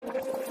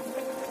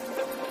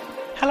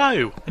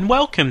Hello, and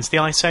welcome to the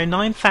ISO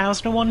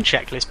 9001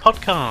 Checklist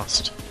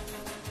podcast.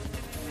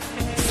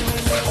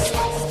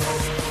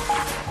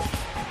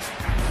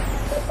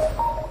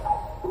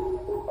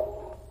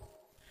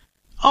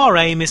 Our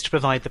aim is to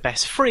provide the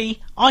best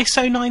free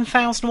ISO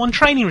 9001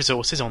 training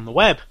resources on the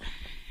web.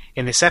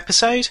 In this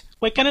episode,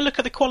 we're going to look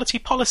at the quality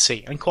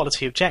policy and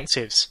quality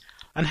objectives,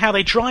 and how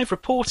they drive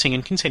reporting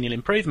and continual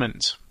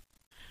improvement.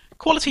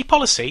 Quality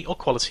policy or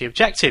quality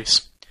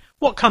objectives.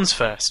 What comes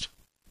first?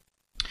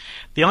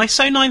 The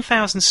ISO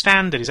 9000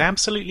 standard is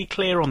absolutely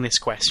clear on this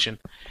question.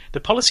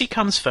 The policy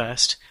comes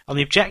first, and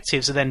the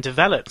objectives are then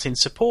developed in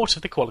support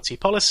of the quality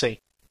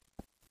policy.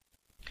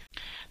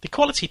 The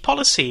quality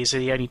policy is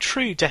the only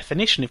true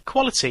definition of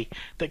quality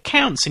that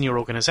counts in your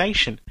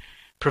organisation.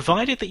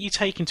 Provided that you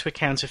take into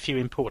account a few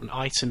important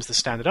items the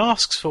standard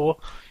asks for,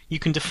 you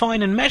can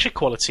define and measure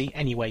quality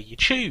any way you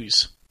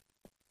choose.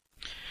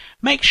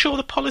 Make sure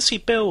the policy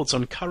builds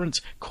on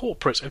current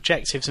corporate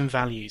objectives and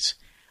values.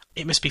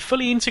 It must be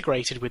fully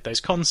integrated with those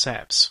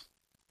concepts.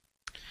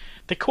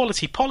 The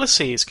quality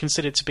policy is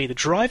considered to be the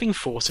driving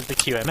force of the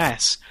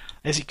QMS,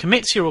 as it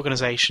commits your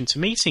organisation to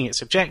meeting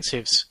its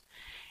objectives.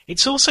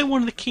 It's also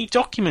one of the key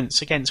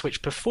documents against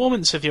which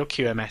performance of your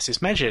QMS is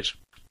measured.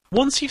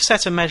 Once you've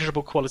set a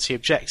measurable quality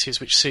objectives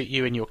which suit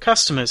you and your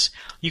customers,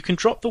 you can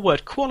drop the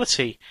word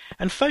quality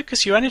and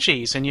focus your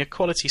energies and your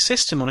quality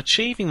system on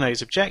achieving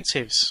those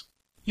objectives.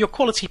 Your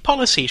quality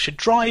policy should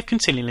drive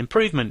continual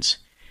improvement.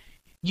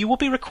 You will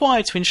be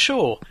required to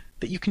ensure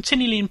that you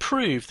continually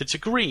improve the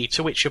degree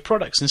to which your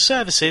products and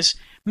services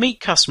meet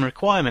customer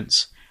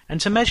requirements, and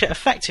to measure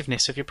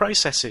effectiveness of your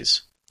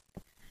processes.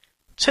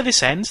 To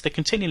this end, the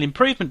continual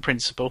improvement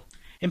principle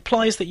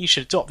implies that you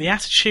should adopt the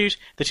attitude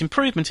that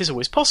improvement is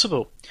always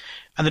possible,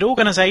 and that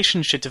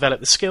organisations should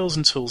develop the skills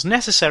and tools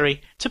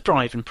necessary to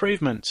drive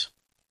improvement.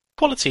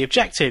 Quality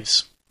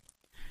objectives.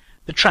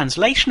 The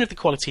translation of the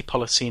quality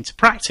policy into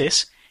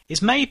practice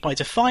is made by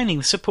defining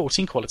the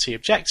supporting quality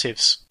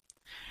objectives.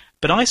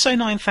 But ISO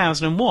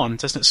 9001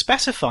 does not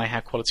specify how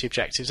quality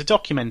objectives are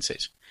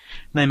documented.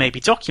 They may be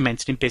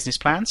documented in business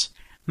plans,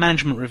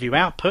 management review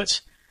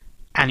output,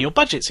 annual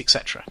budgets,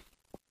 etc.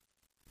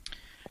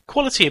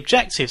 Quality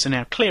objectives are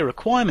now clear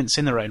requirements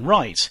in their own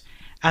right,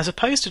 as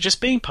opposed to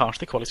just being part of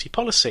the quality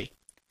policy.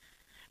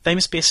 They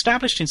must be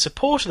established in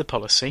support of the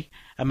policy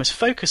and must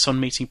focus on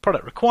meeting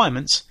product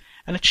requirements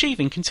and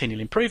achieving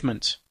continual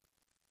improvement.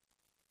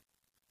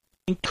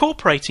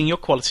 Incorporating your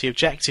quality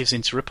objectives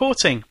into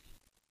reporting.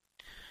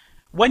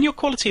 When your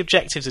quality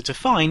objectives are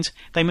defined,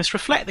 they must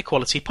reflect the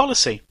quality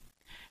policy,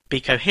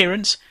 be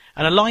coherent,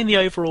 and align the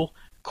overall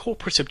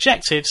corporate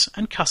objectives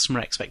and customer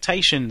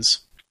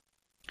expectations.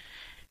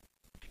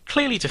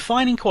 Clearly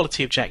defining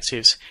quality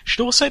objectives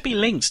should also be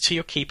linked to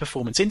your key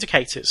performance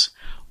indicators,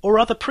 or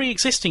other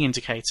pre-existing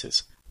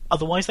indicators,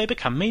 otherwise they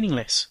become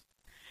meaningless.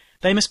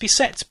 They must be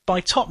set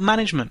by top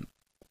management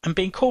and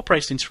be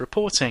incorporated into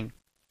reporting.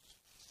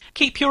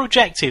 Keep your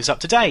objectives up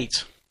to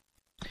date.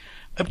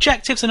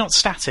 Objectives are not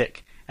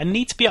static and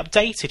need to be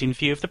updated in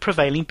view of the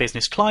prevailing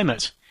business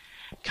climate,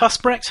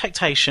 customer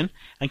expectation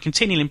and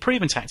continual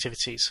improvement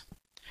activities.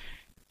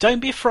 Don't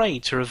be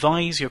afraid to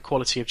revise your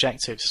quality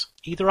objectives,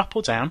 either up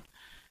or down,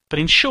 but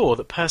ensure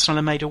that personnel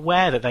are made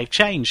aware that they've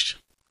changed.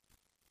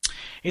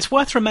 It's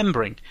worth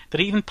remembering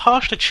that even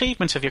partial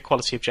achievement of your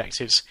quality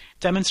objectives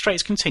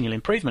demonstrates continual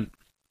improvement.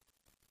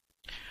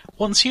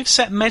 Once you've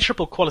set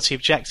measurable quality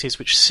objectives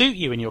which suit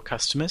you and your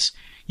customers,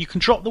 you can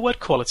drop the word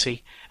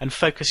quality and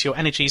focus your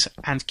energies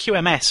and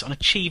QMS on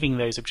achieving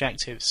those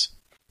objectives.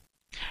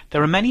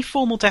 There are many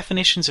formal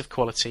definitions of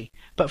quality,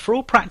 but for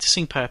all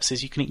practicing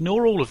purposes you can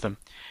ignore all of them,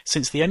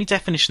 since the only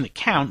definition that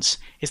counts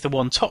is the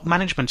one top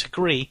management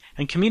agree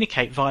and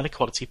communicate via the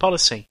quality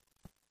policy.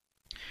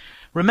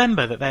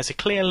 Remember that there's a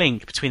clear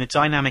link between the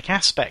dynamic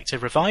aspect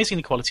of revising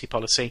the quality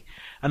policy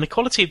and the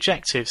quality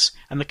objectives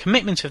and the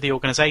commitment of the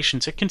organisation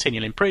to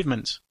continual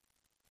improvement.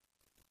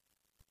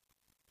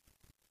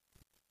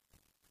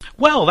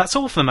 Well, that's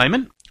all for the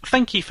moment.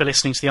 Thank you for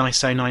listening to the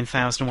ISO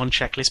 9001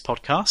 Checklist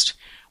podcast.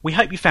 We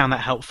hope you found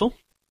that helpful.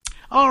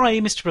 Our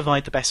aim is to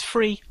provide the best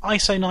free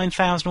ISO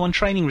 9001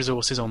 training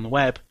resources on the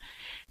web.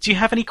 Do you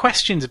have any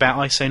questions about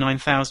ISO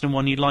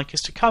 9001 you'd like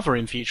us to cover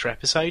in future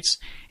episodes?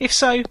 If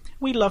so,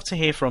 we'd love to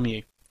hear from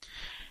you.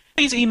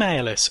 Please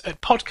email us at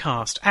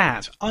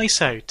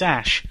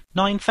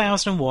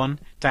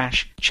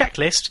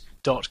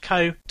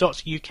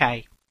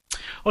podcast@ISO-9001-checklist.co.uk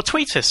or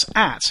tweet us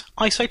at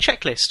ISO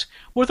Checklist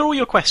with all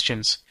your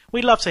questions.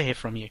 We'd love to hear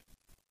from you.